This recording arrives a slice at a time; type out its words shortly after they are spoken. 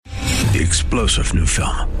the explosive new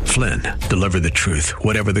film, Flynn, Deliver the Truth,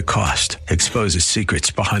 Whatever the Cost, exposes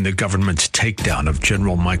secrets behind the government's takedown of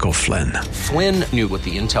General Michael Flynn. Flynn knew what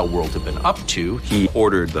the intel world had been up to. He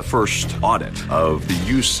ordered the first audit of the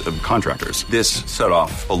use of contractors. This set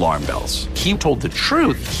off alarm bells. He told the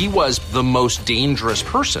truth. He was the most dangerous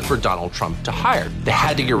person for Donald Trump to hire. They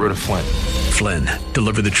had to get rid of Flynn. Flynn,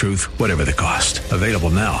 Deliver the Truth, Whatever the Cost. Available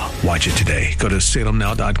now. Watch it today. Go to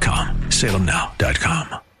salemnow.com.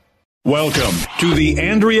 salemnow.com. Welcome to the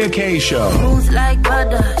Andrea Kaye Show. Smooth like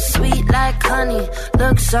butter, sweet like honey.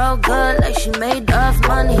 Looks so good like she made of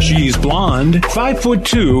money. She's blonde,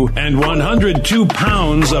 5'2", and 102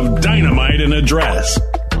 pounds of dynamite in a dress.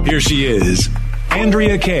 Here she is,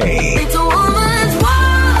 Andrea Kaye. It's a woman's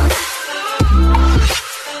world.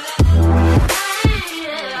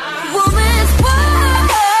 Woman's world.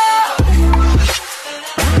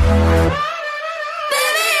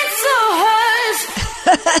 Baby, it's so hers.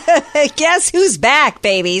 Guess who's back,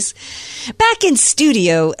 babies? Back in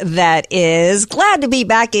studio, that is. Glad to be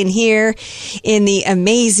back in here in the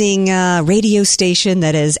amazing radio station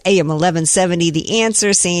that is AM 1170, The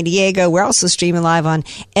Answer, San Diego. We're also streaming live on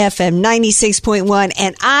FM 96.1,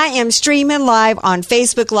 and I am streaming live on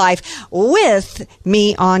Facebook Live with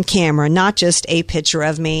me on camera, not just a picture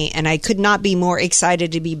of me. And I could not be more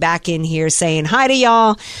excited to be back in here saying hi to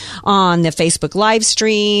y'all on the Facebook Live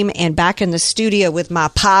stream and back in the studio with my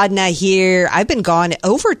partner here. I've been gone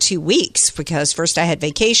over 2 weeks. Because first I had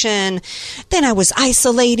vacation, then I was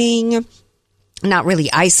isolating. Not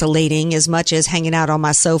really isolating as much as hanging out on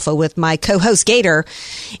my sofa with my co-host Gator.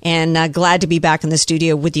 And glad to be back in the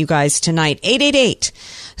studio with you guys tonight.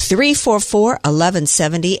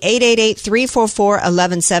 888-344-1170.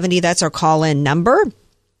 888-344-1170. That's our call-in number.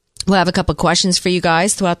 We'll have a couple of questions for you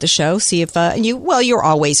guys throughout the show. See if you're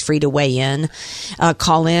always free to weigh in,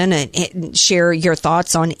 call in and share your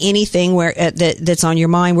thoughts on anything that's on your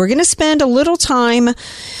mind. We're going to spend a little time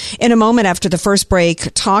in a moment after the first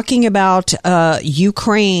break talking about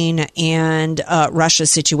Ukraine and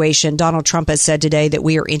Russia's situation. Donald Trump has said today that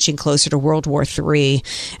we are inching closer to World War III.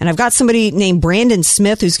 And I've got somebody named Brandon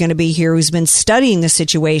Smith who's going to be here, who's been studying the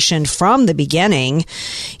situation from the beginning.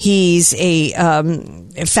 He's a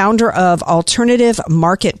founder of Alternative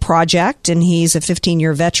Market Project, and he's a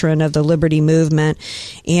 15-year veteran of the Liberty Movement,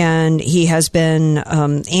 and he has been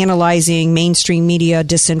analyzing mainstream media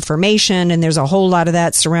disinformation, and there's a whole lot of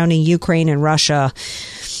that surrounding Ukraine and Russia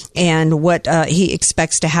and what he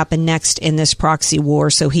expects to happen next in this proxy war.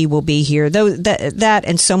 So he will be here. That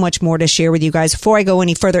and so much more to share with you guys. Before I go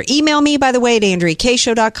any further, email me, by the way, at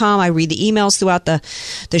AndreaKayeShow.com. I read the emails throughout the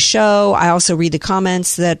show. I also read the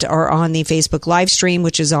comments that are on the Facebook live stream,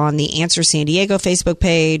 which is on the Answer San Diego Facebook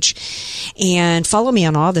page. And follow me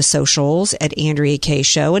on all the socials at Andrea Kaye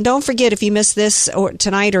Show. And don't forget, if you missed this or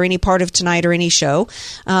tonight or any part of tonight or any show,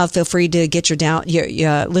 feel free to get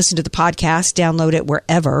listen to the podcast, download it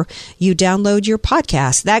wherever you download your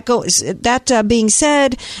podcast. That being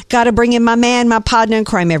said, got to bring in my man, my partner in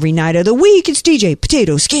crime every night of the week. It's DJ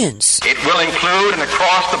Potato Skins. It will include an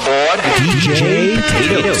across the board DJ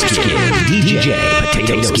Potato Skins. DJ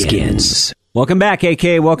Potato Skins. Welcome back,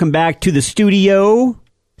 AK. Welcome back to the studio.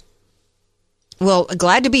 Well,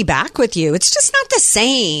 glad to be back with you. It's just not the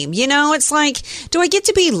same. It's like, do I get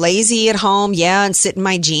to be lazy at home? Yeah, and sit in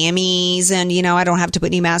my jammies and, I don't have to put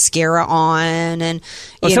any mascara on. And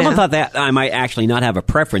someone thought that I might actually not have a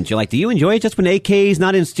preference. You're like, do you enjoy it just when AK's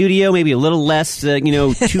not in studio? Maybe a little less, to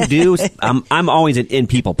do? I'm always an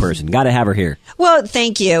in-people person. Got to have her here. Well,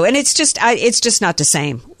 thank you. And it's just not the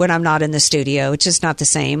same when I'm not in the studio. It's just not the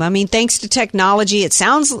same. I mean, thanks to technology, it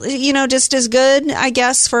sounds, just as good, I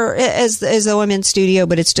guess, as though I'm in studio,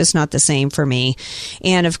 but it's just not the same for me.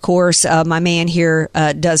 And of course, my man here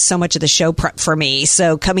does so much of the show prep for me.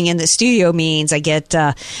 So coming in the studio means I get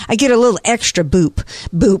a little extra boop.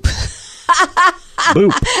 Boop.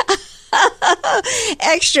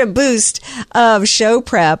 Extra boost of show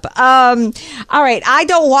prep. All right. I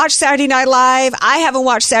don't watch Saturday Night Live. I haven't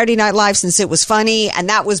watched Saturday Night Live since it was funny. And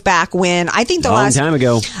that was back when I think long time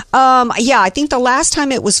ago. I think the last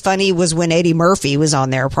time it was funny was when Eddie Murphy was on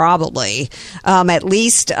there, probably. At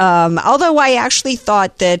least, although I actually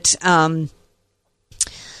thought that,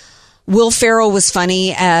 Will Ferrell was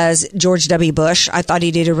funny as George W. Bush. I thought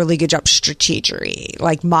he did a really good job strategically,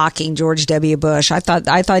 like mocking George W. Bush. I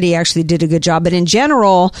thought he actually did a good job. But in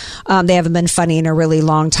general, they haven't been funny in a really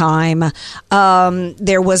long time.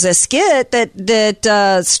 There was a skit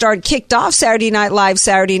that kicked off Saturday Night Live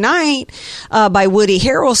Saturday night by Woody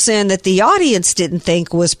Harrelson that the audience didn't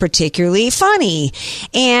think was particularly funny.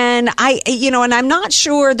 And I'm not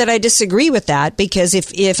sure that I disagree with that, because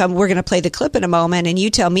if we're going to play the clip in a moment and you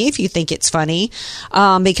tell me if you think it's funny,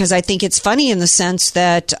 because I think it's funny in the sense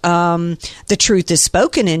that the truth is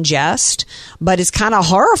spoken in jest, but it's kind of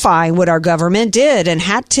horrifying what our government did. And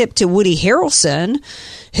hat tip to Woody Harrelson,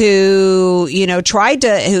 who tried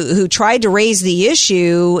to raise the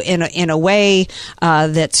issue in a way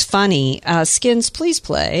that's funny. Skins, please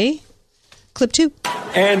play clip 2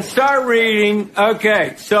 and start reading.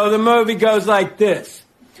 Okay, so the movie goes like this.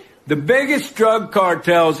 The biggest drug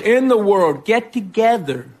cartels in the world get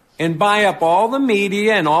together and buy up all the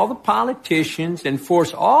media and all the politicians and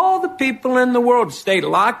force all the people in the world to stay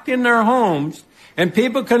locked in their homes, and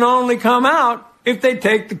people can only come out if they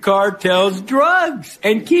take the cartel's drugs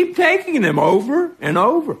and keep taking them over and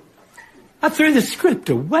over. I threw the script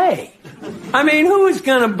away. I mean, who is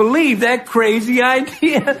going to believe that crazy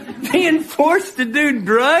idea? Being forced to do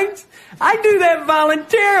drugs? I do that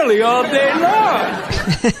voluntarily all day long.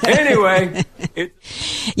 Anyway.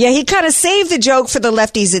 Yeah, he kind of saved the joke for the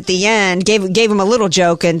lefties at the end, gave him a little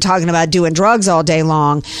joke and talking about doing drugs all day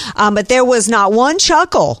long. But there was not one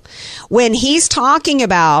chuckle when he's talking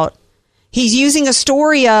about, he's using a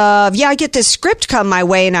story of, I get this script come my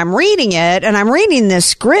way and I'm reading it, and I'm reading this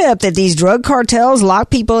script that these drug cartels lock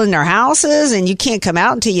people in their houses and you can't come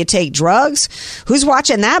out until you take drugs. Who's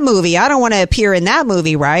watching that movie? I don't want to appear in that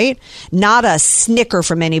movie, right? Not a snicker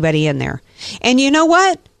from anybody in there. And you know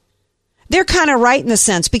what? They're kind of right in the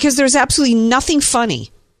sense, because there's absolutely nothing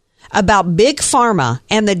funny about Big Pharma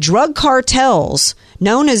and the drug cartels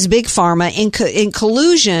known as Big Pharma in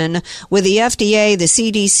collusion with the FDA, the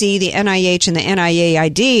CDC, the NIH, and the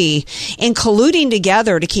NIAID, in colluding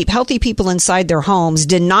together to keep healthy people inside their homes,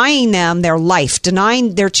 denying them their life,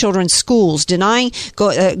 denying their children schools, denying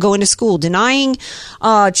going to school, denying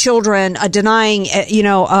children, denying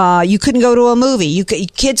you couldn't go to a movie,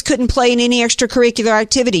 kids couldn't play in any extracurricular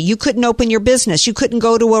activity, you couldn't open your business, you couldn't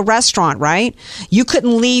go to a restaurant, right? You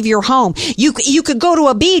couldn't leave your home. You could go to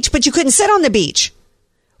a beach, but you couldn't sit on the beach.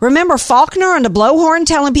 Remember Faulkner and the blowhorn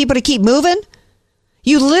telling people to keep moving?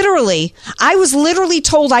 I was literally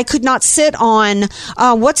told I could not sit on,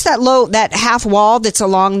 what's that half wall that's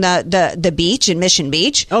along the beach in Mission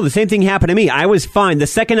Beach? Oh, the same thing happened to me. I was fine. The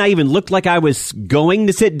second I even looked like I was going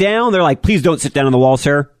to sit down, they're like, please don't sit down on the wall,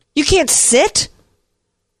 sir. You can't sit?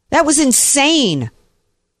 That was insane.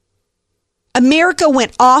 America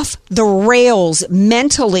went off the rails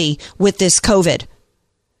mentally with this COVID.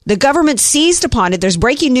 The government seized upon it. There's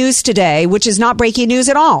breaking news today, which is not breaking news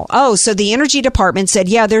at all. Oh, so the Energy Department said,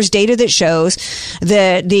 there's data that shows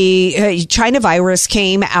that the China virus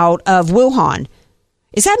came out of Wuhan.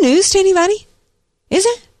 Is that news to anybody? Is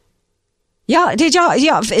it? Yeah.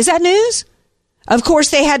 Is that news? Of course,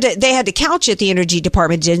 they had to couch it. The Energy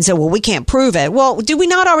Department did and say, well, we can't prove it. Well, do we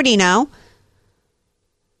not already know?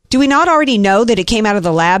 Do we not already know that it came out of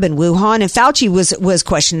the lab in Wuhan? And Fauci was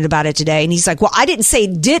questioned about it today. And he's like, well, I didn't say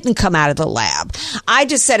it didn't come out of the lab. I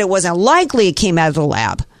just said it wasn't likely it came out of the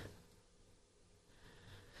lab.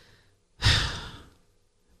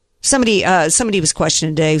 Somebody was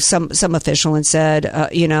questioned today, some official, and said,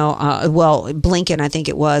 Blinken, I think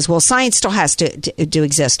it was, well, science still has to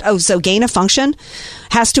exist. Oh, so gain of function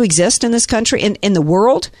has to exist in this country, in the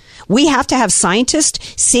world. We have to have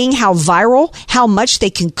scientists seeing how much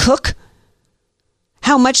they can cook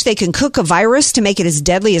a virus to make it as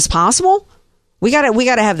deadly as possible. We got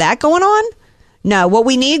to have that going on. No, what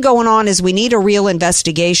we need going on is we need a real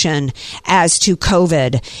investigation as to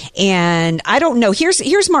COVID. And I don't know.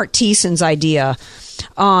 Here's Mark Thiessen's idea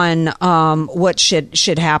on what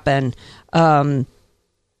should happen.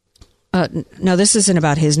 No, this isn't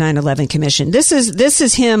about his 9/11 commission. This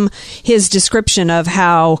is his description of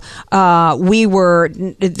how how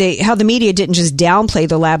the media didn't just downplay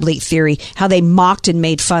the lab leak theory, how they mocked and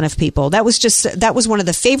made fun of people. That was one of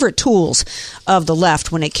the favorite tools of the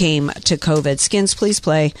left when it came to COVID. Skins, please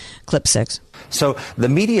play clip 6. So the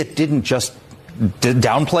media didn't just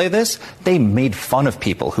downplay this. They made fun of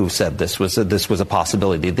people who said this was a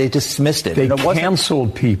possibility. They dismissed it. They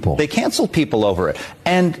canceled people. They canceled people over it.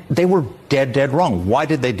 And they were dead wrong. Why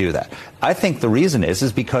did they do that? I think the reason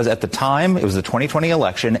is because at the time it was the 2020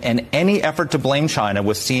 election, and any effort to blame China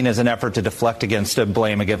was seen as an effort to deflect against a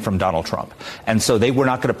blame again from Donald Trump. And so they were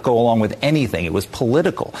not going to go along with anything. It was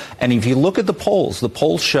political. And if you look at the polls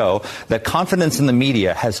show that confidence in the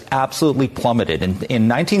media has absolutely plummeted. In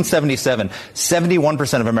 1977,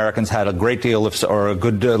 71% of Americans had a great deal of, or a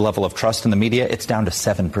good level of trust in the media. It's down to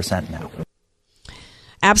 7% now.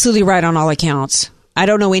 Absolutely right on all accounts. I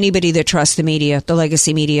don't know anybody that trusts the media, the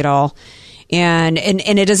legacy media at all. And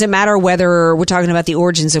it doesn't matter whether we're talking about the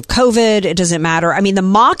origins of COVID. It doesn't matter. I mean, the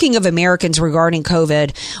mocking of Americans regarding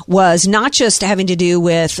COVID was not just having to do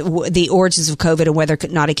with the origins of COVID and whether or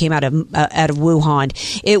not it came out of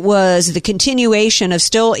Wuhan. It was the continuation of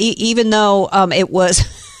still, even though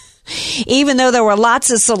there were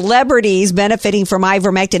lots of celebrities benefiting from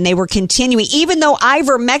ivermectin, they were continuing, even though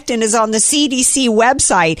ivermectin is on the CDC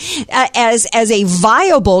website as a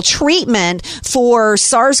viable treatment for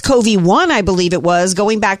SARS-CoV-1, I believe it was,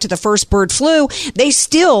 going back to the first bird flu, they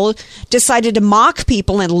still decided to mock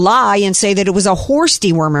people and lie and say that it was a horse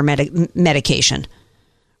dewormer medication,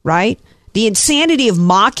 right? The insanity of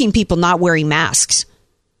mocking people not wearing masks.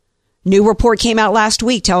 New report came out last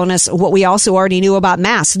week telling us what we also already knew about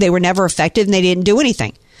masks. They were never effective and they didn't do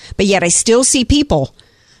anything. But yet I still see people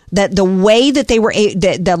that the way that they were,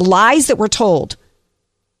 the lies that were told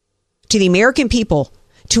to the American people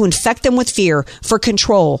to infect them with fear for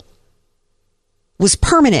control was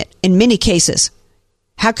permanent in many cases.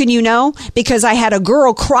 How can you know? Because I had a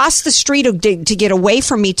girl cross the street to get away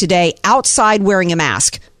from me today outside wearing a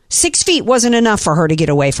mask. 6 feet wasn't enough for her to get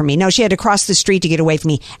away from me. No, she had to cross the street to get away from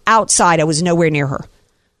me. Outside, I was nowhere near her.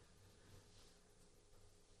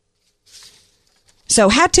 So,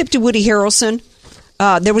 hat tip to Woody Harrelson.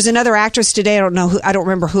 There was another actress today, I don't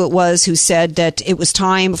remember who it was, who said that it was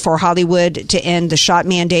time for Hollywood to end the shot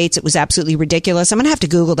mandates. It was absolutely ridiculous. I'm going to have to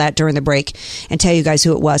Google that during the break and tell you guys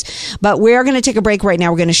who it was. But we're going to take a break right now.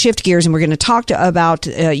 We're going to shift gears and we're going to talk about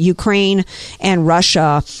Ukraine and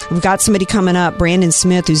Russia. We've got somebody coming up, Brandon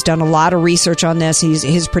Smith, who's done a lot of research on this.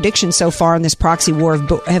 His predictions so far in this proxy war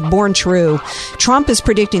have borne true. Trump is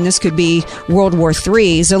predicting this could be World War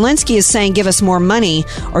III. Zelensky is saying, give us more money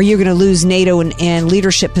or you're going to lose NATO and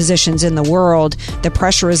leadership positions in the world. The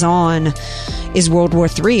pressure is on. Is World War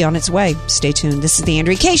III on its way? Stay tuned. This is the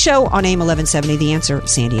Andrea Kaye Show on AM 1170, The Answer,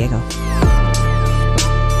 San Diego.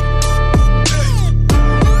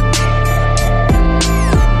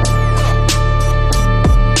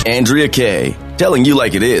 Andrea Kaye, telling you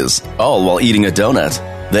like it is, all while eating a donut.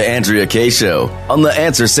 The Andrea Kaye Show on The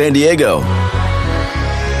Answer San Diego.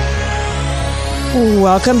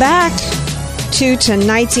 Welcome back to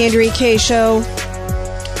tonight's Andrea Kaye Show.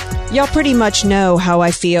 Y'all pretty much know how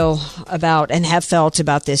I feel about and have felt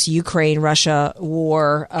about this Ukraine-Russia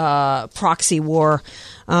war, proxy war,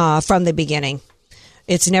 from the beginning.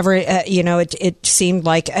 It's never, it seemed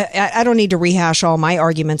like I don't need to rehash all my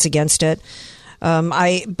arguments against it. One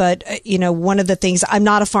of the things, I'm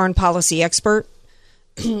not a foreign policy expert.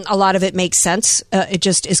 A lot of it makes sense. It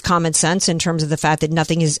just is common sense in terms of the fact that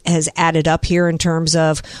nothing has added up here in terms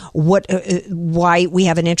of why we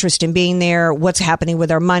have an interest in being there, what's happening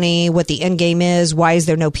with our money, what the end game is, why is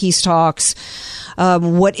there no peace talks,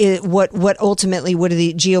 what ultimately what are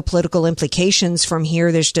the geopolitical implications from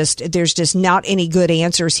here? There's just not any good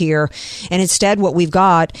answers here, and instead what we've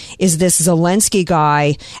got is this Zelensky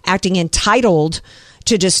guy acting entitled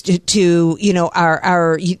to the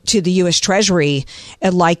U.S. Treasury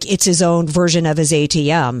like it's his own version of his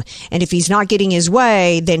ATM. And if he's not getting his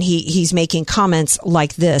way, then he's making comments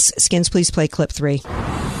like this. Skins, please play clip 3.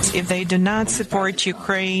 If they do not support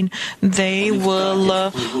Ukraine, they will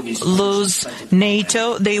lose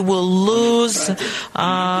NATO. They will lose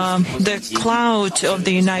the clout of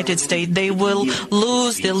the United States. They will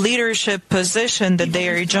lose the leadership position that they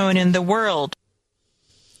are enjoying in the world.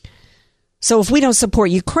 So if we don't support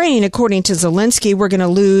Ukraine, according to Zelensky, we're going to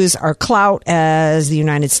lose our clout as the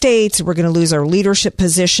United States. We're going to lose our leadership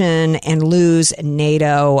position and lose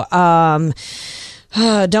NATO.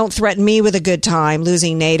 Don't threaten me with a good time,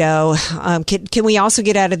 losing NATO. Can we also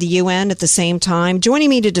get out of the UN at the same time? Joining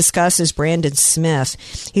me to discuss is Brandon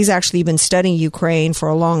Smith. He's actually been studying Ukraine for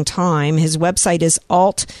a long time. His website is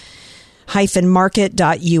alt-market.us.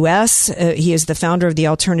 He is the founder of the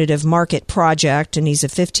Alternative Market Project, and he's a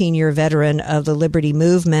 15-year veteran of the Liberty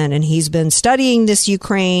Movement, and he's been studying this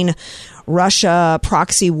Ukraine-Russia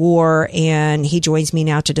proxy war, and he joins me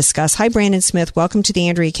now to discuss. Hi, Brandon Smith. Welcome to the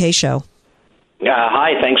Andrea Kaye Show.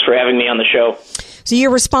 Hi, thanks for having me on the show. So your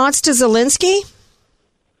response to Zelensky?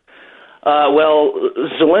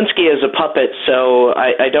 Zelensky is a puppet, so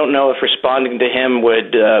I don't know if responding to him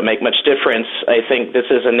would make much difference. I think this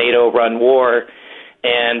is a NATO-run war,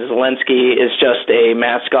 and Zelensky is just a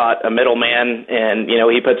mascot, a middleman, and,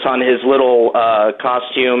 he puts on his little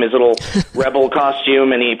costume, his little rebel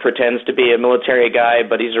costume, and he pretends to be a military guy,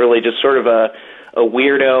 but he's really just sort of a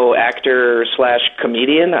weirdo actor /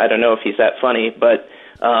 comedian. I don't know if he's that funny, but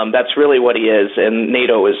That's really what he is, and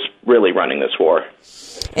NATO is really running this war.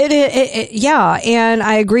 Yeah, and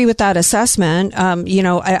I agree with that assessment.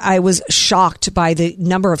 I was shocked by the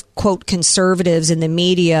number of, quote, conservatives in the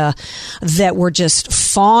media that were just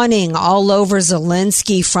fawning all over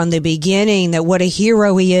Zelensky from the beginning, that what a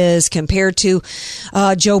hero he is compared to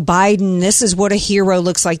Joe Biden. This is what a hero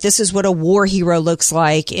looks like. This is what a war hero looks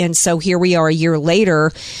like. And so here we are a year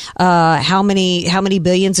later. How many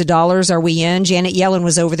billions of dollars are we in? Janet Yellen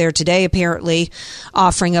was over there today, apparently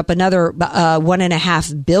offering up another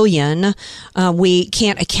 $1.5 billion. We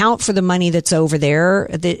can't account for the money that's over there.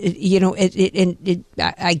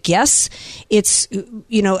 I guess it's,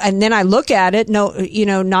 and then I look at it,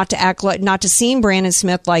 not to seem Brandon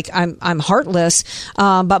Smith like I'm heartless.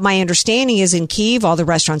 But my understanding is in Kyiv, all the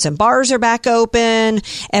restaurants and bars are back open.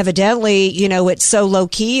 Evidently, it's so low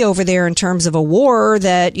key over there in terms of a war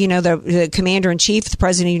that, the commander in chief, the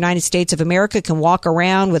president of the United States of America, can walk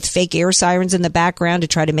around with fake air sirens in the background to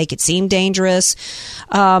try to make it seem dangerous.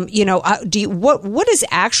 What is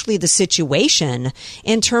actually the situation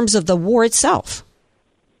in terms of the war itself?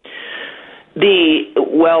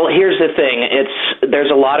 Here's the thing.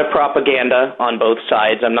 There's a lot of propaganda on both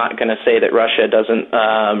sides. I'm not going to say that Russia doesn't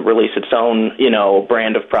release its own,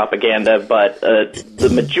 brand of propaganda, but the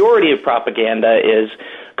majority of propaganda is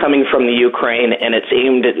coming from the Ukraine, and it's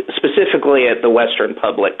aimed specifically at the Western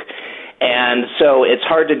public. And so it's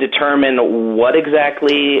hard to determine what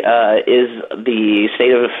exactly is the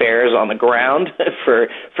state of affairs on the ground for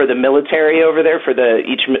the military over there, for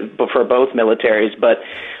both militaries. But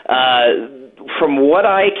from what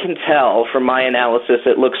I can tell from my analysis,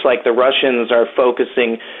 it looks like the Russians are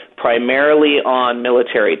focusing primarily on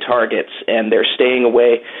military targets, and they're staying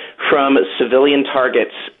away from civilian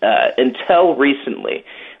targets until recently.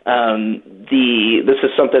 This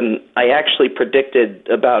is something I actually predicted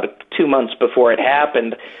about 2 months before it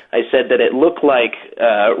happened. I said that it looked like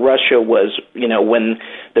Russia was, when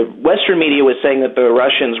the Western media was saying that the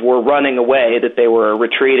Russians were running away, that they were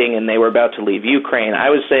retreating and they were about to leave Ukraine, I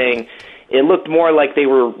was saying it looked more like they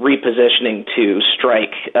were repositioning to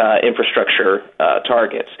strike infrastructure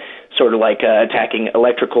targets, sort of like attacking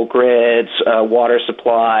electrical grids, water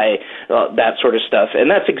supply, that sort of stuff. And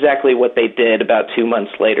that's exactly what they did. About 2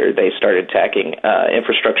 months later, they started attacking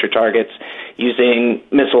infrastructure targets using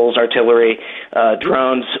missiles, artillery,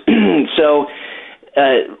 drones. So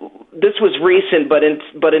this was recent, but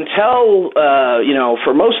until,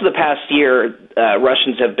 for most of the past year,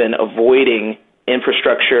 Russians have been avoiding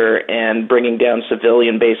infrastructure and bringing down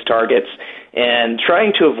civilian-based targets and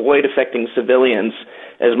trying to avoid affecting civilians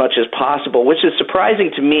as much as possible, which is surprising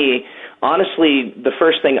to me. Honestly, the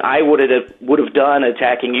first thing I would have done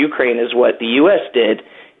attacking Ukraine is what the U.S. did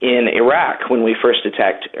in Iraq when we first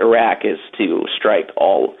attacked Iraq, is to strike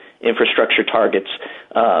all infrastructure targets.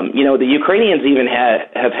 The Ukrainians even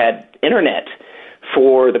have had internet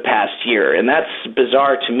for the past year, and that's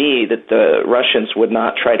bizarre to me that the Russians would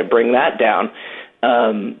not try to bring that down.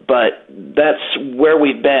 But that's where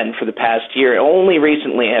we've been for the past year. Only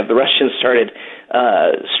recently have the Russians started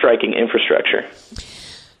striking infrastructure.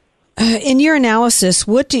 In your analysis,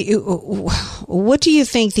 what do you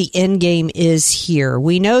think the end game is here?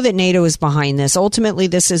 We know that NATO is behind this. Ultimately,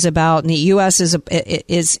 this is about, and the U.S.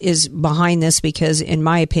 is behind this because, in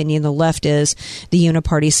my opinion, the left is, the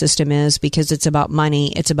uniparty system is, because it's about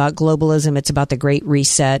money, it's about globalism, it's about the Great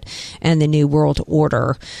Reset and the New World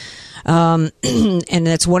Order. And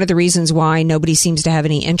that's one of the reasons why nobody seems to have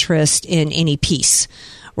any interest in any peace.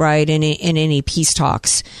 Right, in any peace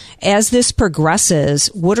talks. As this progresses,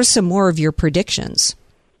 what are some more of your predictions?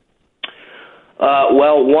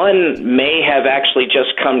 One may have actually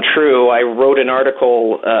just come true. I wrote an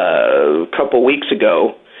article a couple weeks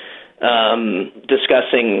ago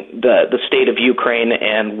discussing the state of Ukraine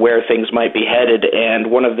and where things might be headed.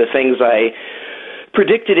 And one of the things I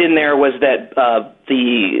predicted in there was that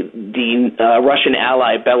the Russian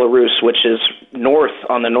ally Belarus, which is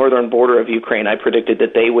on the northern border of Ukraine, I predicted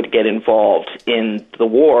that they would get involved in the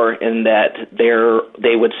war and that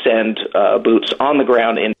they would send boots on the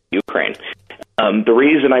ground in Ukraine. The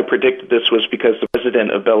reason I predicted this was because the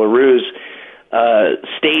president of Belarus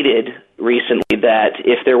stated recently that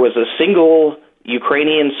if there was a single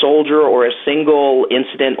Ukrainian soldier or a single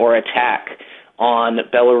incident or attack on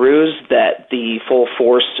Belarus, that the full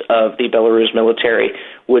force of the Belarus military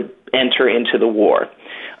would enter into the war.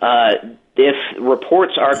 If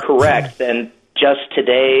reports are correct, then just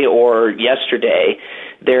today or yesterday,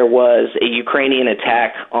 there was a Ukrainian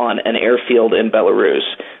attack on an airfield in Belarus.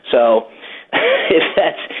 So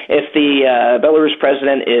if the Belarus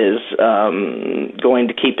president is going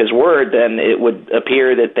to keep his word, then it would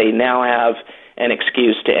appear that they now have an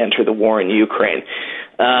excuse to enter the war in Ukraine.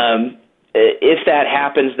 If that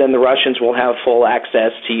happens, then the Russians will have full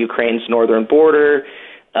access to Ukraine's northern border,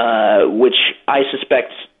 which I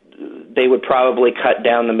suspect they would probably cut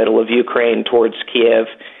down the middle of Ukraine towards Kiev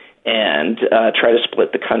and try to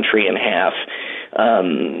split the country in half.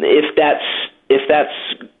 If that's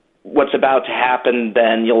what's about to happen,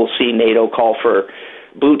 then you'll see NATO call for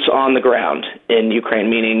boots on the ground in Ukraine,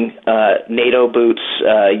 meaning NATO boots,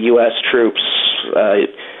 U.S. troops,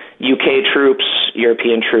 UK troops,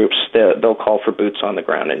 European troops. They'll call for boots on the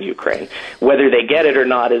ground in Ukraine. Whether they get it or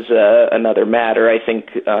not is another matter. I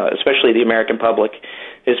think especially the American public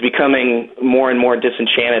is becoming more and more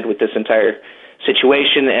disenchanted with this entire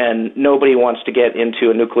situation, and nobody wants to get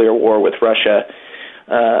into a nuclear war with Russia.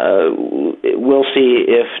 We'll see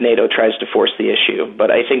if NATO tries to force the issue,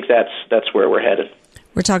 but I think that's where we're headed.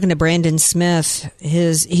 We're talking to Brandon Smith.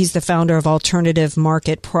 He's the founder of Alternative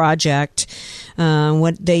Market Project.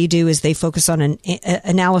 What they do is they focus on an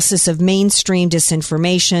analysis of mainstream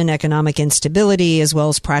disinformation, economic instability, as well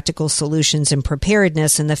as practical solutions and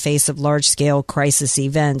preparedness in the face of large-scale crisis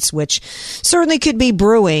events, which certainly could be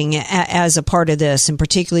brewing as a part of this, and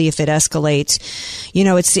particularly if it escalates.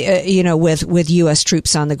 It's with U.S.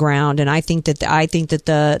 troops on the ground, and I think that the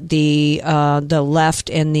left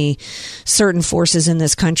and the certain forces in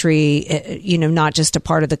this country, not just a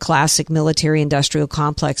part of the classic military-industrial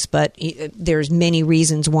complex, but there's many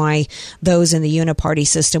reasons why those in the uniparty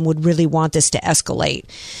system would really want this to escalate.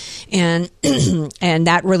 And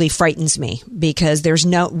that really frightens me because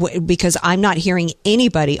because I'm not hearing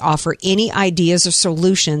anybody offer any ideas or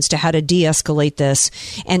solutions to how to de-escalate this,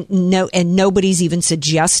 and nobody's even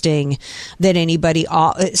suggesting that anybody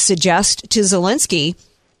suggest to Zelensky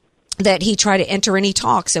that he try to enter any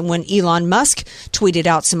talks. And when Elon Musk tweeted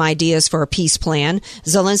out some ideas for a peace plan,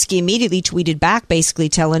 Zelensky immediately tweeted back, basically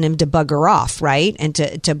telling him to bugger off, right? And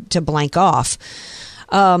to blank off.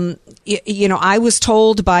 I was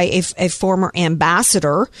told by a former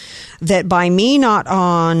ambassador that by me not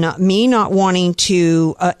wanting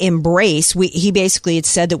to embrace, he basically had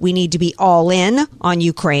said that we need to be all in on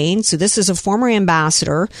Ukraine. So this is a former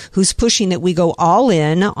ambassador who's pushing that we go all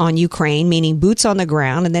in on Ukraine, meaning boots on the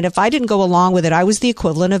ground, and that if I didn't go along with it, I was the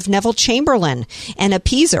equivalent of Neville Chamberlain, an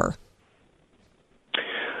appeaser.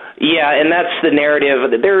 Yeah, and that's the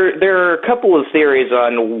narrative. There are a couple of theories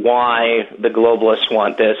on why the globalists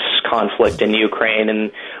want this conflict in Ukraine,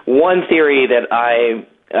 and one theory that I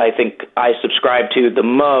think I subscribe to the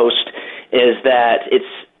most is that it's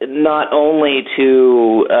not only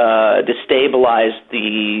to destabilize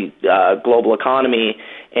the global economy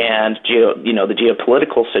and the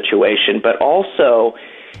geopolitical situation, but also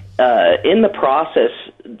in the process,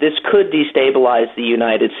 this could destabilize the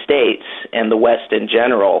United States and the West in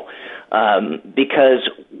general, because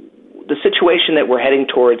the situation that we're heading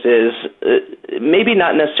towards is maybe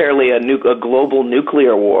not necessarily a global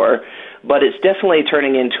nuclear war, but it's definitely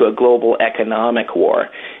turning into a global economic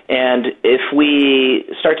war. And if we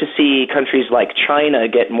start to see countries like China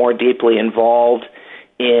get more deeply involved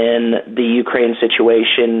in the Ukraine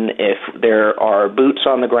situation, if there are boots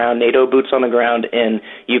on the ground, NATO boots on the ground in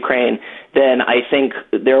Ukraine, then I think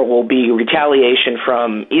there will be retaliation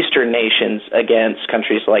from Eastern nations against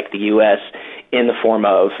countries like the U.S. in the form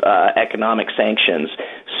of economic sanctions.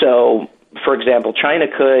 So, for example, China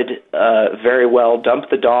could very well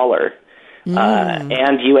dump the dollar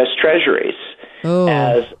and U.S. treasuries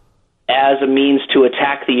as a means to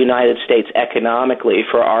attack the United States economically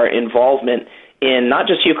for our involvement in not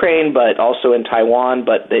just Ukraine, but also in Taiwan.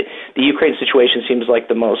 But the Ukraine situation seems like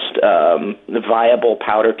the most viable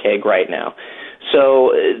powder keg right now.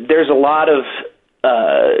 So there's a lot of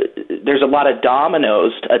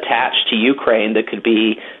dominoes attached to Ukraine that could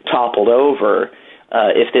be toppled over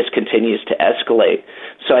if this continues to escalate.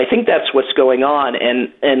 So I think that's what's going on.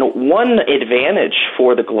 And one advantage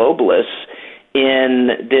for the globalists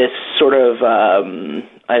in this sort of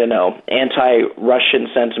anti-Russian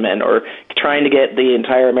sentiment, or trying to get the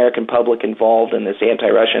entire American public involved in this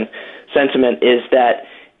anti-Russian sentiment, is that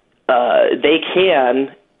they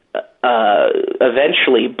can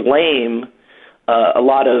eventually blame a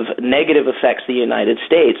lot of negative effects of the United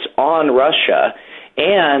States on Russia,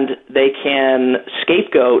 and they can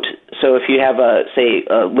scapegoat. So if you have a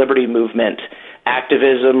liberty movement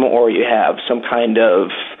activism, or you have some kind of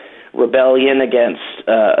rebellion against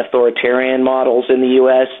authoritarian models in the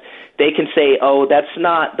U.S., they can say,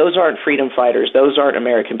 those aren't freedom fighters, those aren't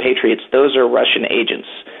American patriots, those are Russian agents.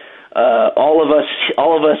 all of us,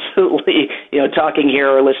 talking here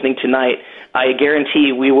or listening tonight, I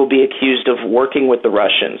guarantee we will be accused of working with the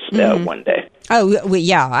Russians one day. Oh, well,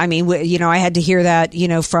 yeah. I mean, I had to hear that,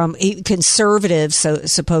 from conservatives, so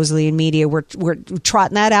supposedly in media, we're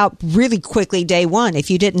trotting that out really quickly day one. If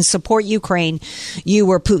you didn't support Ukraine, you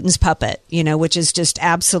were Putin's puppet, which is just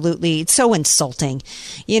absolutely, it's so insulting.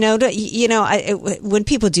 When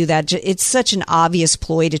people do that, it's such an obvious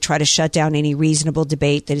ploy to try to shut down any reasonable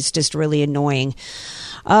debate that it's just really annoying.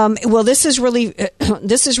 Well, this is really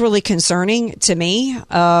concerning to me.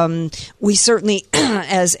 We certainly,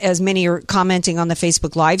 as many are commenting on the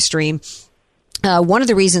Facebook live stream, one of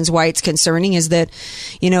the reasons why it's concerning is that,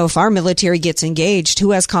 if our military gets engaged,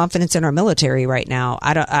 who has confidence in our military right now?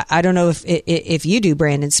 I don't know if you do,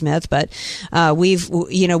 Brandon Smith, but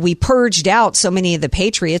we purged out so many of the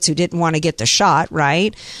patriots who didn't want to get the shot,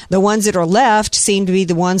 right? The ones that are left seem to be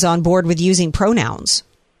the ones on board with using pronouns.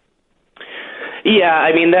 Yeah,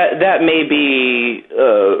 I mean that may be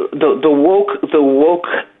the woke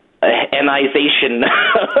anization.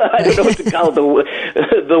 I don't know what to call it.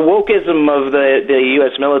 The wokeism of the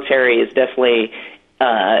U.S. military is definitely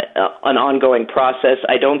an ongoing process.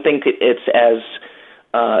 I don't think it's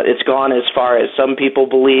gone as far as some people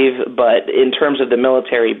believe, but in terms of the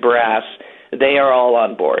military brass, they are all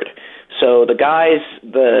on board. So the guys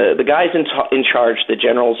in charge, the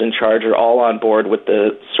generals in charge, are all on board with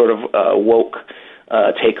the sort of woke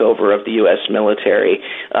takeover of the U.S. military.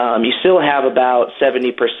 You still have about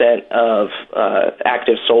 70% of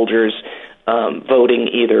active soldiers voting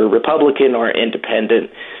either Republican or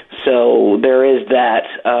independent. So there is that.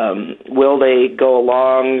 Will they go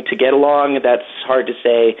along to get along? That's hard to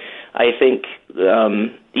say. I think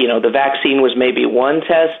the vaccine was maybe one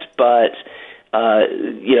test, but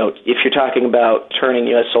if you're talking about turning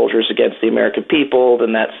U.S. soldiers against the American people,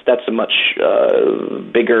 then that's a much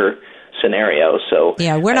bigger scenario. So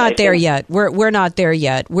yeah, we're not there yet. We're not there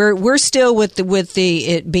yet. We're still with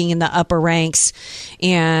it being in the upper ranks,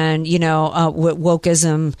 and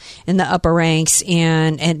wokeism in the upper ranks,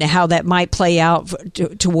 and how that might play out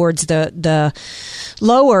towards the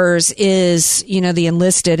lowers is the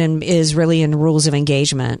enlisted and is really in rules of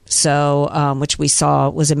engagement. So which we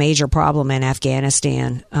saw was a major problem in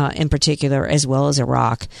Afghanistan in particular, as well as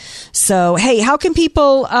Iraq. So hey, how can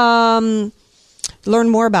people learn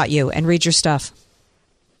more about you and read your stuff?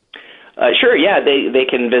 Sure, yeah. They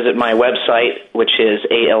can visit my website, which is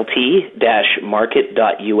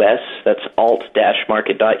alt-market.us. That's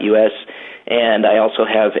alt-market.us. And I also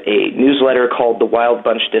have a newsletter called the Wild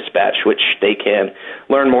Bunch Dispatch, which they can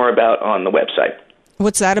learn more about on the website.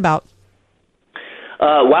 What's that about?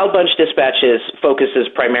 Wild Bunch Dispatch focuses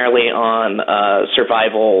primarily on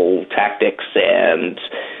survival tactics and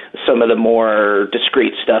some of the more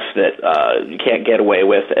discreet stuff that you can't get away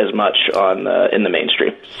with as much in the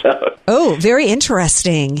mainstream. So. Oh, very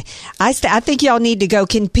interesting. I think y'all need to go.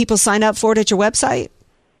 Can people sign up for it at your website?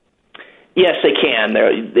 Yes, they can.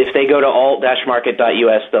 If they go to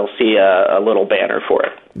alt-market.us, they'll see a little banner for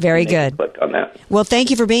it. Very good. Click on that. Well, thank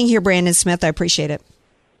you for being here, Brandon Smith. I appreciate it.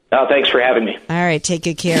 Oh, thanks for having me. All right, take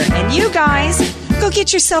good care. And you guys, go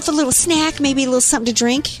get yourself a little snack, maybe a little something to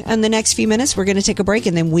drink. In the next few minutes, we're going to take a break,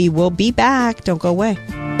 and then we will be back. Don't go away.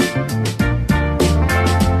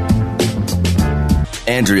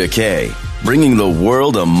 Andrea Kaye, bringing the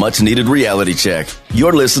world a much-needed reality check.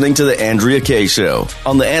 You're listening to The Andrea Kaye Show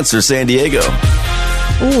on The Answer San Diego.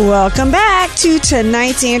 Welcome back to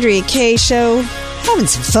tonight's Andrea Kaye Show. Having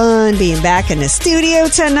some fun being back in the studio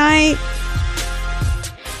tonight.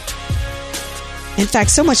 In fact,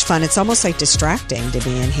 so much fun. It's almost like distracting to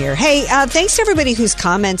be in here. Hey, thanks to everybody who's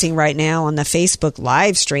commenting right now on the Facebook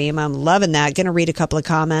live stream. I'm loving that. Going to read a couple of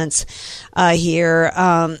comments here.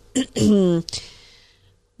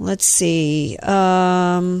 Let's see.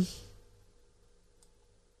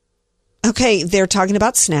 Okay, they're talking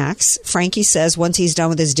about snacks. Frankie says once he's done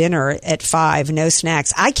with his dinner at 5, no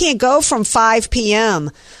snacks. I can't go from 5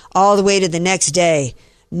 p.m. all the way to the next day.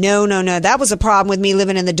 No. That was a problem with me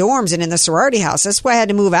living in the dorms and in the sorority house. That's why I had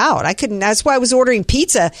to move out. I couldn't. That's why I was ordering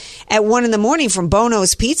pizza at 1 a.m. from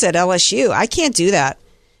Bono's Pizza at LSU. I can't do that.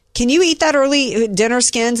 Can you eat that early dinner,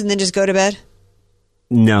 Skins, and then just go to bed?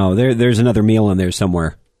 No, there's another meal in there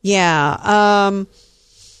somewhere. Yeah.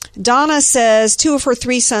 Donna says 2 of her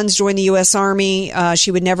 3 sons joined the U.S. Army.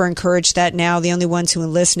 She would never encourage that now. The only ones who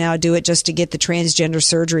enlist now do it just to get the transgender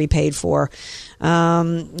surgery paid for.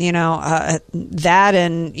 That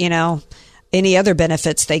and, any other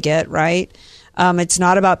benefits they get, right? It's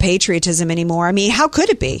not about patriotism anymore. I mean, how could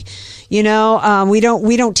it be? We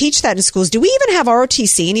don't teach that in schools. Do we even have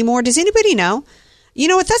ROTC anymore? Does anybody know? You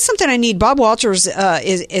know what? That's something I need. Bob Walters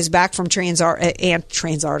is back from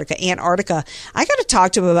Antarctica. I got to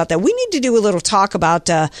talk to him about that. We need to do a little talk about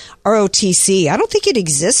ROTC. I don't think it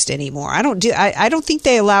exists anymore. I don't think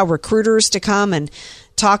they allow recruiters to come and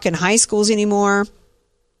talk in high schools anymore.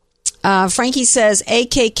 Frankie says,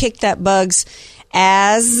 AK kicked that bug's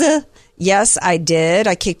ass. Yes, I did.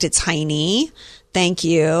 I kicked its hiney. Thank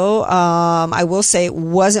you. I will say it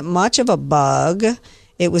wasn't much of a bug.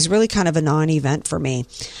 It was really kind of a non-event for me.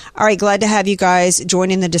 All right, glad to have you guys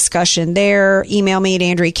join in the discussion there. Email me at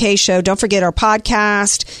Andrea Kaye Show. Don't forget our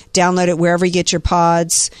podcast. Download it wherever you get your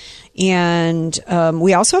pods. And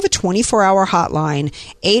we also have a 24-hour hotline,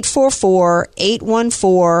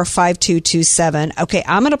 844-814-5227. Okay,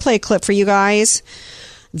 I'm going to play a clip for you guys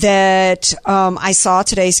that I saw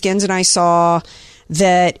today, Skins and I saw,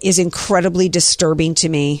 that is incredibly disturbing to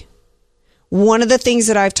me. One of the things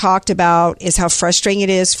that I've talked about is how frustrating it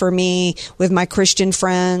is for me with my Christian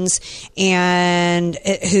friends and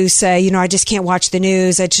who say, I just can't watch the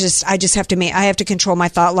news. I just have to I have to control my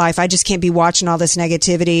thought life. I just can't be watching all this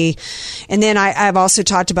negativity. And then I've also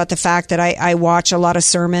talked about the fact that I watch a lot of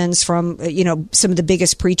sermons from, some of the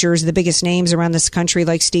biggest preachers, the biggest names around this country,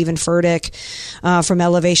 like Stephen Furtick, from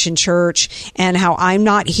Elevation Church, and how I'm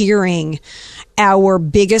not hearing our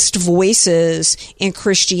biggest voices in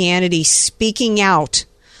Christianity speaking out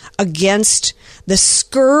against the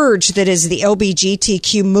scourge that is the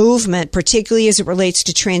LGBTQ movement, particularly as it relates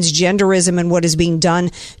to transgenderism and what is being done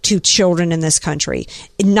to children in this country.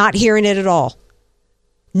 Not hearing it at all.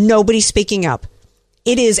 Nobody speaking up.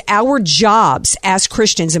 It is our jobs as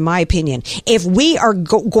Christians, in my opinion. If we are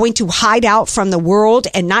going to hide out from the world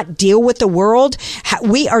and not deal with the world,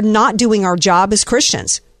 we are not doing our job as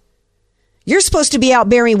Christians. You're supposed to be out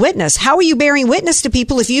bearing witness. How are you bearing witness to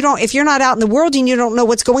people if you're not out in the world and you don't know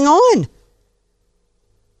what's going on?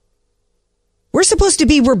 We're supposed to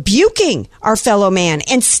be rebuking our fellow man.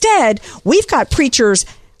 Instead, we've got preachers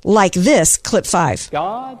like this, clip 5.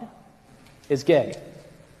 God is gay.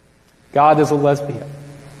 God is a lesbian.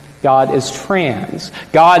 God is trans.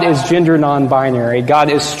 God is gender non-binary. God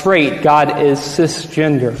is straight. God is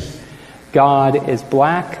cisgender. God is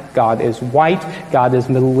black. God is white. God is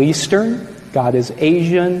Middle Eastern. God is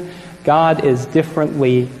Asian. God is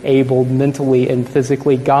differently abled mentally and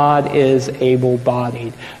physically. God is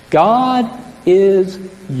able-bodied. God is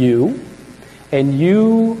you, and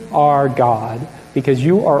you are God because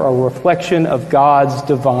you are a reflection of God's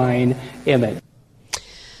divine image.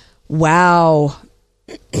 Wow.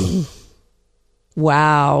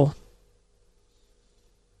 Wow.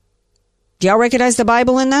 Do y'all recognize the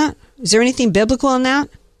Bible in that? Is there anything biblical in that?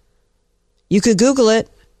 You could Google it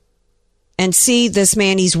and see this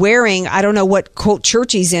man. He's wearing, I don't know what quote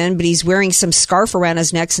church he's in, but he's wearing some scarf around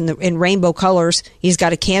his neck in rainbow colors. He's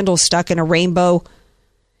got a candle stuck in a rainbow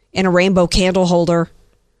candle holder.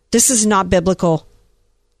 This is not biblical.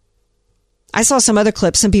 I saw some other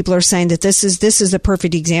clips. Some people are saying that this is a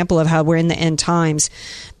perfect example of how we're in the end times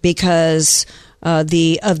because of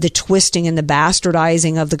the twisting and the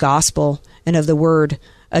bastardizing of the gospel and of the word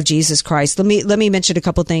of Jesus Christ. Let me mention a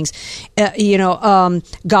couple things.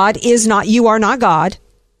 God is not, you are not God.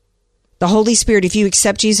 The Holy Spirit, if you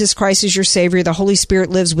accept Jesus Christ as your Savior, the Holy Spirit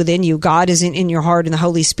lives within you. God is in your heart and the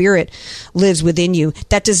Holy Spirit lives within you.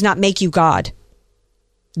 That does not make you God.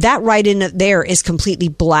 That right in there is completely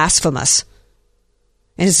blasphemous.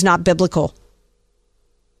 And it's not biblical.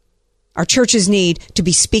 Our churches need to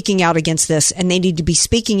be speaking out against this, and they need to be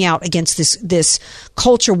speaking out against this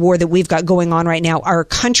culture war that we've got going on right now. Our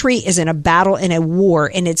country is in a battle and a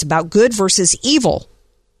war, and it's about good versus evil.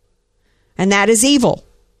 And that is evil.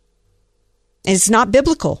 And it's not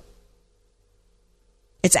biblical.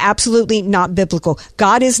 It's absolutely not biblical.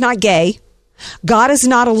 God is not gay. God is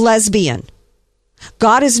not a lesbian.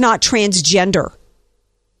 God is not transgender.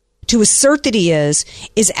 To assert that he is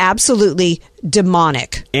absolutely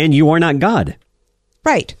demonic. And you are not God.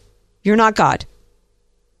 Right. You're not God.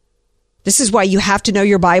 This is why you have to know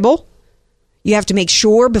your Bible. You have to make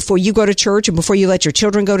sure before you go to church and before you let your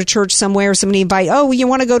children go to church somewhere, somebody invite, you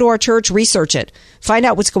want to go to our church? Research it. Find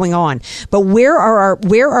out what's going on. But where are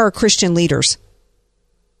our Christian leaders?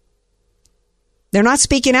 They're not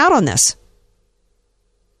speaking out on this.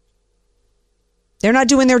 They're not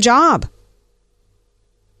doing their job.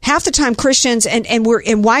 Half the time Christians, and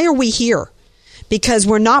why are we here? Because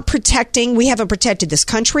we haven't protected this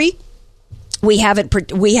country. We haven't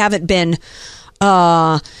been,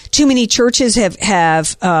 too many churches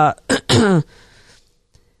have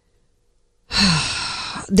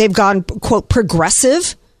they've gone, quote,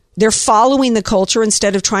 progressive. They're following the culture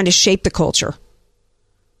instead of trying to shape the culture,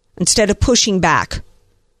 instead of pushing back.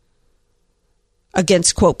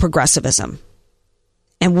 against, quote, progressivism.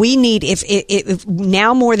 And we need, if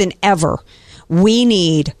now more than ever, we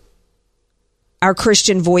need our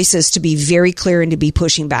Christian voices to be very clear and to be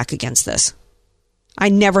pushing back against this. I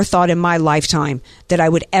never thought in my lifetime that I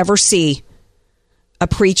would ever see a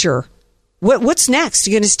preacher. What's next?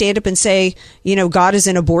 You're going to stand up and say, God is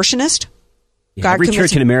an abortionist? Yeah, every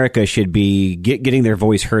church in America should be getting their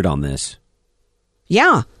voice heard on this.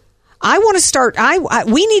 Yeah. I want to start. What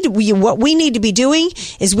we need to be doing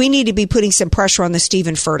is we need to be putting some pressure on the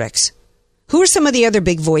Stephen Furticks. Who are some of the other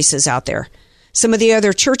big voices out there? Some of the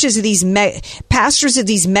other churches of these pastors of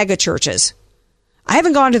these mega churches. I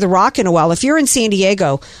haven't gone to the Rock in a while. If you're in San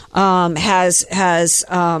Diego, has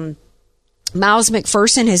Miles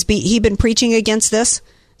McPherson, he been preaching against this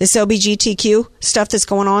LGBTQ stuff that's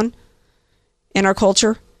going on in our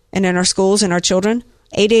culture and in our schools and our children?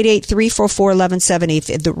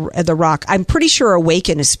 888-344-1170 at the Rock. I'm pretty sure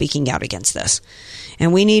Awaken is speaking out against this,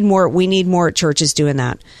 and we need more churches doing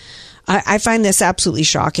that. I find this absolutely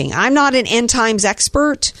shocking. I'm not an end times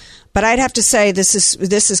expert, but I'd have to say this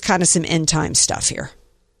is kind of some end time stuff here.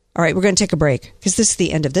 All right, we're going to take a break because this is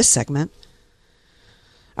the end of this segment.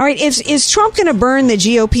 All right, is Trump going to burn the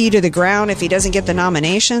GOP to the ground if he doesn't get the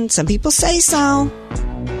nomination? Some people say so.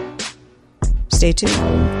 Stay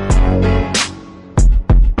tuned.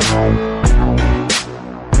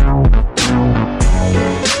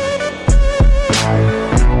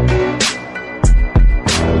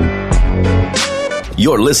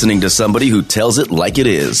 You're listening to somebody who tells it like it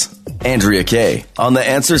is. Andrea Kaye on The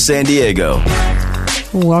Answer San Diego.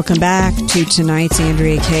 Welcome back to tonight's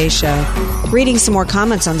Andrea Kaye Show. Reading some more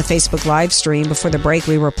comments on the Facebook live stream. Before the break,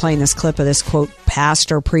 we were playing this clip of this, quote,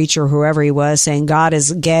 pastor, preacher, whoever he was, saying God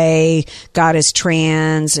is gay, God is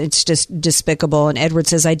trans, it's just despicable. And Edward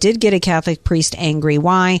says, I did get a Catholic priest angry.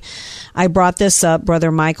 Why? I brought this up.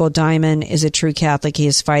 Brother Michael Diamond is a true Catholic. He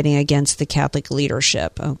is fighting against the Catholic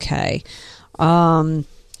leadership. Okay.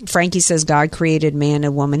 Frankie says God created man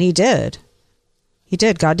and woman. He did. He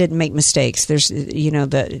did. God didn't make mistakes. There's,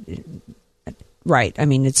 right. I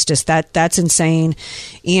mean, it's just that's insane.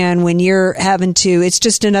 And when you're having to, it's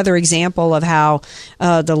just another example of how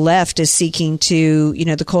the left is seeking to,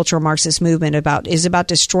 the cultural Marxist movement is about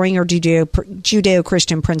destroying our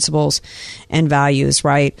Judeo-Christian principles and values,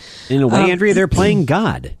 right? In a way, Andrea, they're playing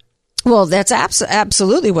God. Well, that's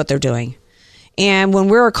absolutely what they're doing. And when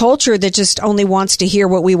we're a culture that just only wants to hear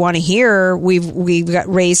what we want to hear, we've got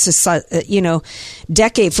raised,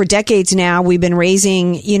 for decades now, we've been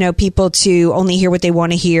raising, people to only hear what they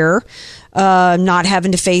want to hear, not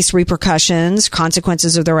having to face repercussions,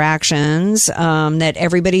 consequences of their actions, that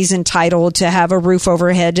everybody's entitled to have a roof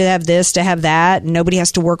overhead, to have this, to have that, and nobody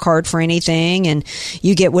has to work hard for anything, and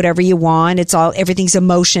you get whatever you want. Everything's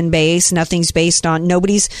emotion based, nothing's based on,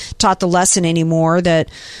 nobody's taught the lesson anymore that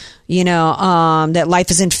that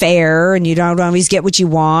life isn't fair and you don't always get what you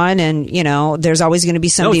want. And, there's always going to be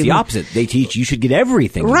somebody. No, it's the opposite. They teach you should get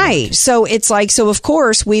everything. Right. So it's like, of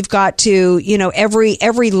course we've got to,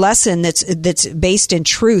 every lesson that's based in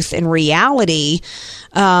truth and reality,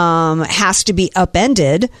 has to be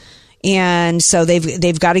upended. And so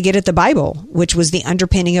they've got to get at the Bible, which was the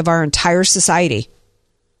underpinning of our entire society.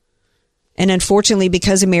 And unfortunately,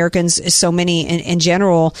 because Americans, so many in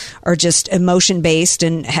general, are just emotion based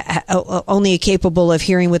and only capable of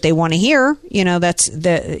hearing what they want to hear,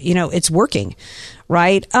 it's working,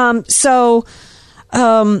 right?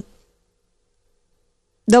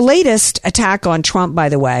 The latest attack on Trump, by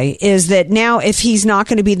the way, is that now if he's not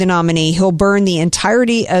going to be the nominee, he'll burn the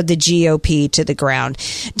entirety of the GOP to the ground.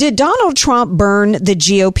 Did Donald Trump burn the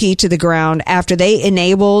GOP to the ground after they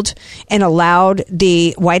enabled and allowed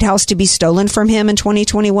the White House to be stolen from him in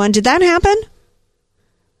 2021? Did that happen?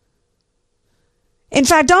 In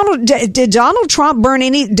fact, did Donald Trump burn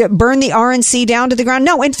the RNC down to the ground?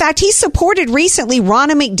 No. In fact, he supported recently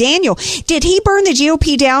Ronna McDaniel. Did he burn the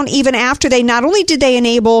GOP down even after not only did they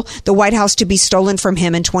enable the White House to be stolen from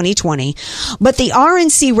him in 2020, but the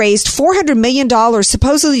RNC raised $400 million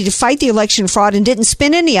supposedly to fight the election fraud and didn't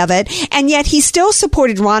spend any of it. And yet he still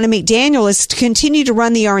supported Ronna McDaniel as to continue to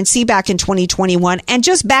run the RNC back in 2021 and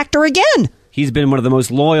just backed her again. He's been one of the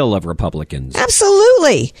most loyal of Republicans.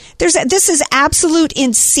 Absolutely. This is absolute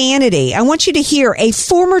insanity. I want you to hear a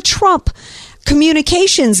former Trump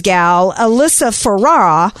communications gal, Alyssa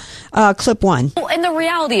Ferrara, clip 1. Well, and the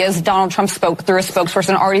reality is Donald Trump spoke through a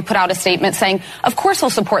spokesperson, already put out a statement saying, of course he'll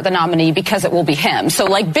support the nominee because it will be him. So,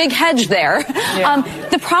 like, big hedge there. Yeah.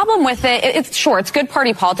 The problem with it's good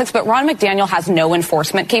party politics, but Ron McDaniel has no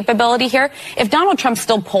enforcement capability here. If Donald Trump's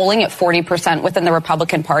still polling at 40% within the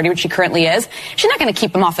Republican Party, which he currently is, she's not going to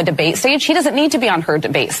keep him off a debate stage. He doesn't need to be on her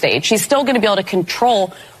debate stage. She's still going to be able to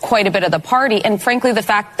control quite a bit of the party. And frankly, the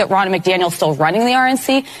fact that Ron McDaniel's still running the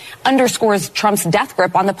RNC underscores Trump's death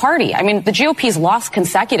grip on the party. I mean, the GOP's lost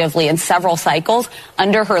consecutively in several cycles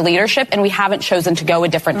under her leadership, and we haven't chosen to go a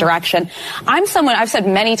different direction. I've said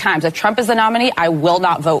many times, if Trump is the nominee, I will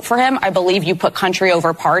not vote for him. I believe you put country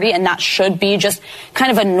over party, and that should be just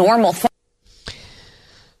kind of a normal thing.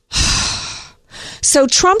 So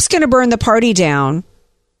Trump's going to burn the party down.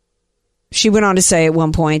 She went on to say at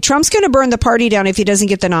one point, Trump's going to burn the party down if he doesn't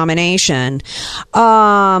get the nomination,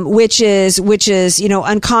 which is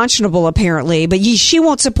unconscionable apparently. But she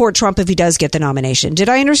won't support Trump if he does get the nomination. Did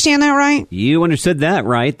I understand that right? You understood that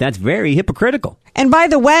right. That's very hypocritical. And by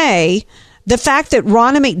the way, the fact that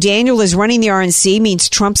Ronna McDaniel is running the RNC means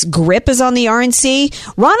Trump's grip is on the RNC.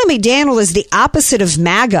 Ronna McDaniel is the opposite of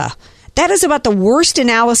MAGA. That is about the worst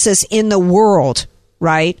analysis in the world,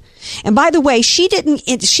 right? And by the way,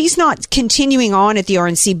 she's not continuing on at the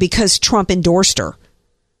RNC because Trump endorsed her.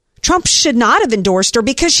 Trump should not have endorsed her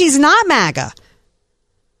because she's not MAGA.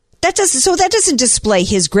 That doesn't display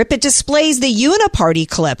his grip. It displays the uniparty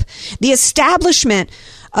clip, the establishment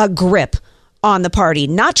grip on the party,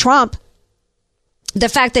 not Trump. The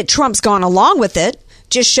fact that Trump's gone along with it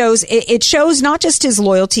just shows not just his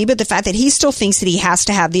loyalty, but the fact that he still thinks that he has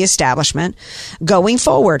to have the establishment going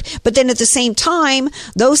forward. But then at the same time,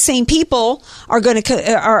 those same people are going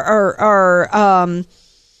to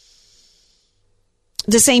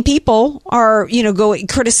the same people are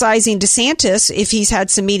criticizing DeSantis if he's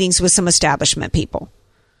had some meetings with some establishment people.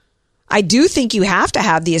 I do think you have to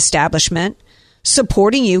have the establishment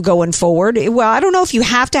supporting you going forward. Well, I don't know if you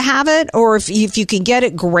have to have it or if you can get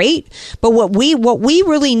it, great. But what we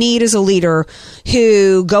really need is a leader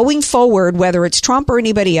who, going forward, whether it's Trump or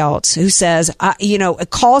anybody else, who says,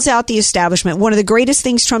 calls out the establishment. One of the greatest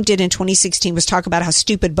things Trump did in 2016 was talk about how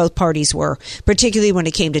stupid both parties were, particularly when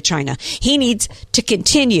it came to China. He needs to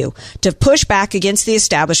continue to push back against the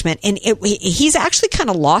establishment. And he's actually kind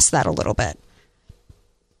of lost that a little bit,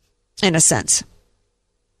 in a sense.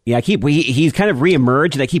 Yeah, he's kind of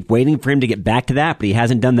reemerged. I keep waiting for him to get back to that, but he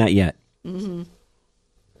hasn't done that yet. Mm-hmm.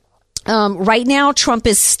 Right now, Trump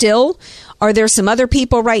is still. Are there some other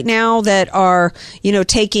people right now that are,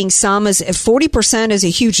 taking some? As 40% is a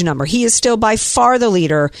huge number. He is still by far the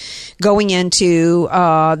leader going into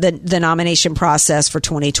the nomination process for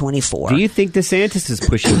 2024. Do you think DeSantis is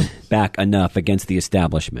pushing back enough against the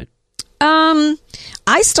establishment?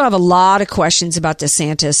 I still have a lot of questions about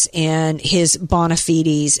DeSantis and his bona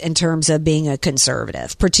fides in terms of being a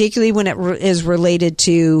conservative, particularly when it is related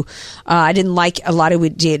to, I didn't like a lot of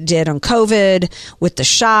what he did on COVID with the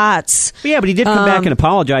shots. Yeah, but he did come back and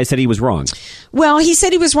apologize, said he was wrong. Well, he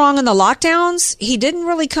said he was wrong on the lockdowns. He didn't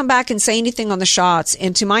really come back and say anything on the shots.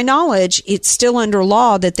 And to my knowledge, it's still under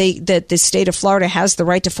law that the state of Florida has the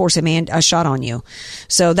right to force a shot on you.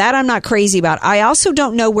 So that I'm not crazy about. I also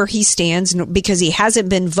don't know where he stands because he hasn't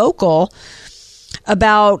been vocal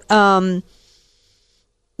about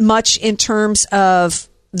much in terms of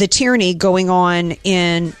the tyranny going on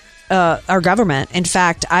in our government. In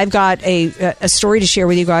fact, I've got a story to share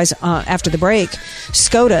with you guys after the break.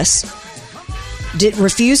 SCOTUS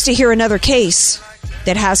refused to hear another case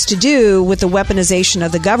that has to do with the weaponization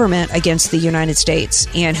of the government against the United States.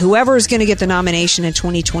 And whoever is going to get the nomination in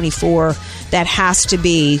 2024, that has to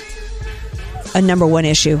be a number one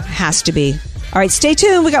issue. Has to be. All right, stay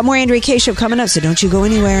tuned. We got more Andrea Kaye Show coming up, so don't you go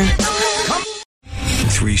anywhere.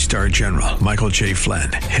 3-star General Michael J.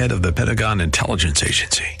 Flynn, head of the Pentagon Intelligence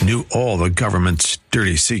Agency, knew all the government's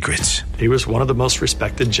dirty secrets. He was one of the most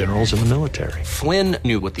respected generals in the military. Flynn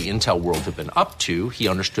knew what the intel world had been up to. He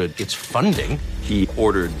understood its funding. He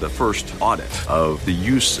ordered the first audit of the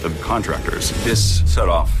use of contractors. This set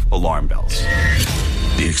off alarm bells.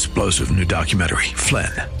 The explosive new documentary,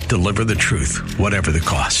 Flynn, Deliver the Truth, Whatever the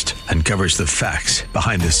Cost, uncovers the facts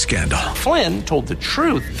behind this scandal. Flynn told the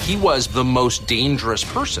truth. He was the most dangerous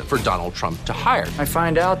person for Donald Trump to hire. I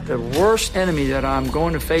find out the worst enemy that I'm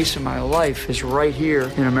going to face in my life is right here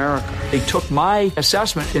in America. They took my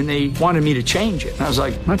assessment and they wanted me to change it. And I was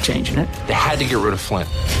like, I'm not changing it. They had to get rid of Flynn.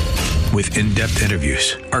 With in-depth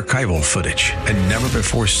interviews, archival footage, and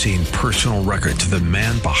never-before-seen personal records of the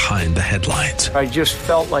man behind the headlines. I just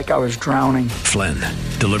felt like I was drowning. Flynn,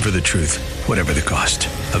 Deliver the Truth, Whatever the Cost.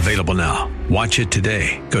 Available now, Watch it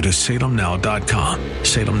today. Go to salemnow.com.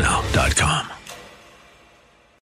 salemnow.com.